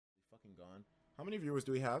fucking gone. How many viewers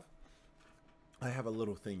do we have? I have a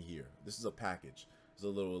little thing here. This is a package.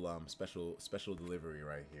 There's a little special delivery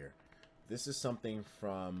right here. This is something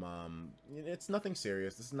from, it's nothing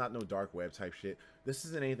serious. This is not no dark web type shit. This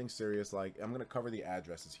isn't anything serious. Like, I'm going to cover the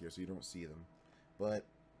addresses here so you don't see them. But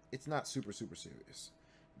it's not super serious.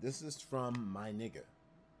 This is from my nigga.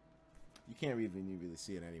 You can't really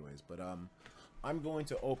see it anyways. But, I'm going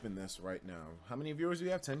to open this right now. How many viewers do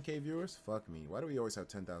we have? 10K viewers? Fuck me. Why do we always have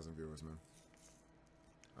 10,000 viewers, man?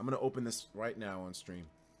 I'm going to open this right now on stream.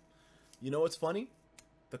 You know what's funny?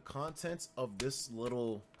 The contents of this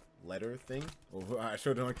little letter thing. Oh, I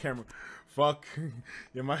showed it on camera. Fuck.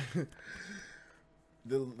 You might.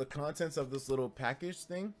 The contents of this little package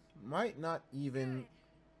thing might not even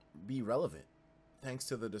be relevant. Thanks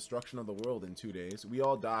to the destruction of the world in 2 days. We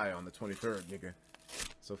all die on the 23rd, nigga.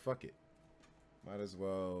 So fuck it. Might as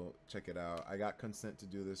well check it out. I got consent to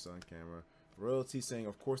do this on camera. Royalty saying,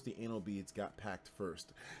 of course the anal beads got packed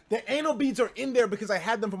first. The anal beads are in there because I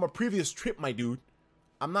had them from a previous trip, my dude.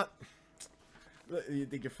 I'm not... You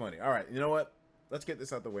think you're funny. Alright, you know what? Let's get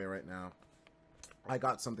this out the way right now. I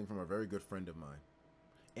got something from a very good friend of mine.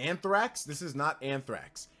 Anthrax? This is not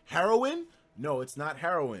anthrax. Heroin? No, it's not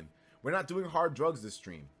heroin. We're not doing hard drugs this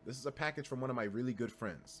stream. This is a package from one of my really good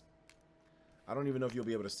friends. I don't even know if you'll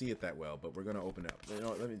be able to see it that well, but we're going to open it up. You know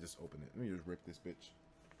what? Let me just open it. Let me just rip this bitch.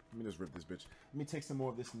 Let me take some more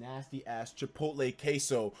of this nasty ass Chipotle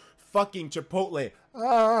queso. Fucking Chipotle.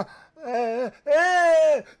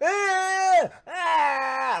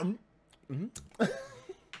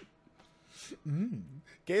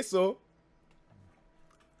 Queso.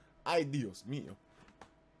 Ay, Dios mío.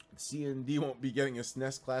 CND won't be getting a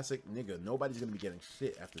SNES Classic. Nigga, nobody's gonna be getting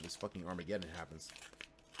shit after this fucking Armageddon happens.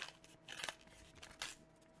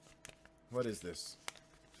 What is this?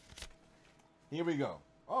 Here we go.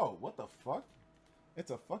 Oh, what the fuck? It's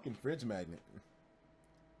a fucking fridge magnet.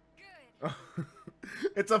 Good.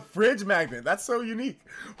 It's a fridge magnet. That's so unique.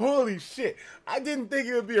 Holy shit. I didn't think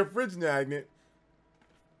it would be a fridge magnet.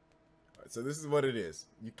 Alright, so this is what it is.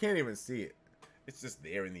 You can't even see it. It's just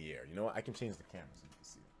there in the air. You know what? I can change the camera so you can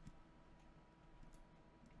see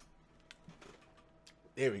it.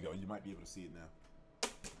 There we go. You might be able to see it now.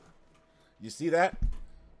 You see that?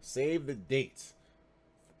 Save the date.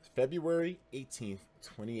 February 18th,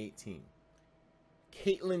 2018.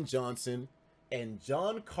 Caitlin Johnson and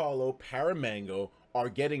Giancarlo Paramango are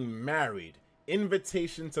getting married.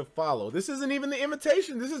 Invitation to follow. This isn't even the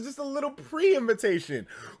invitation. This is just a little pre-invitation.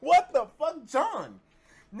 What the fuck, John?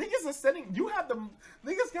 Niggas are sending, you have the,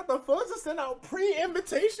 niggas got the funds to send out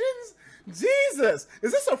pre-invitations? Jesus!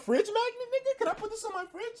 Is this a fridge magnet, nigga? Can I put this on my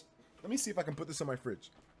fridge? Let me see if I can put this on my fridge.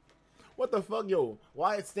 What the fuck, yo?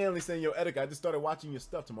 Wyatt Stanley saying, yo, Etika, I just started watching your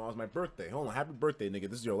stuff. Tomorrow's my birthday. Hold on, happy birthday, nigga.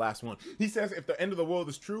 This is your last one. He says, if the end of the world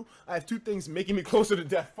is true, I have two things making me closer to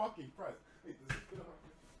death. Fucking Christ. Wait,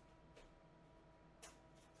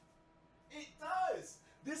 it does!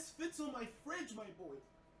 This fits on my fridge, my boy.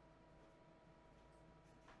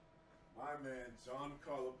 My man,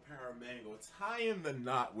 Giancarlo Paramango, tying the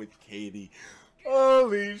knot with Katie.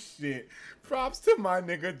 Holy shit. Props to my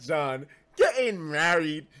nigga John. Getting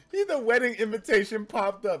married. The wedding invitation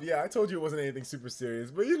popped up. Yeah, I told you it wasn't anything super serious.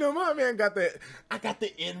 But you know, my man got I got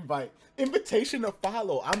the invite. Invitation to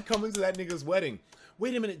follow. I'm coming to that nigga's wedding.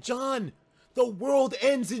 Wait a minute, John. The world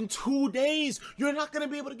ends in 2 days. You're not going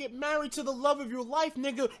to be able to get married to the love of your life,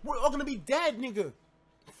 nigga. We're all going to be dead, nigga.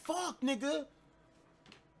 Fuck, nigga.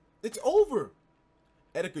 It's over.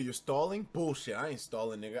 Etika, you're stalling? Bullshit, I ain't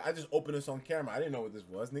stalling, nigga. I just opened this on camera. I didn't know what this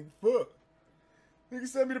was, nigga. Fuck. Nigga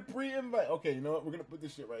sent me the pre-invite. Okay, you know what? We're gonna put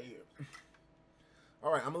this shit right here.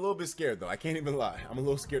 Alright, I'm a little bit scared, though. I can't even lie. I'm a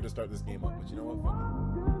little scared to start this game up, but you know what? Fuck it.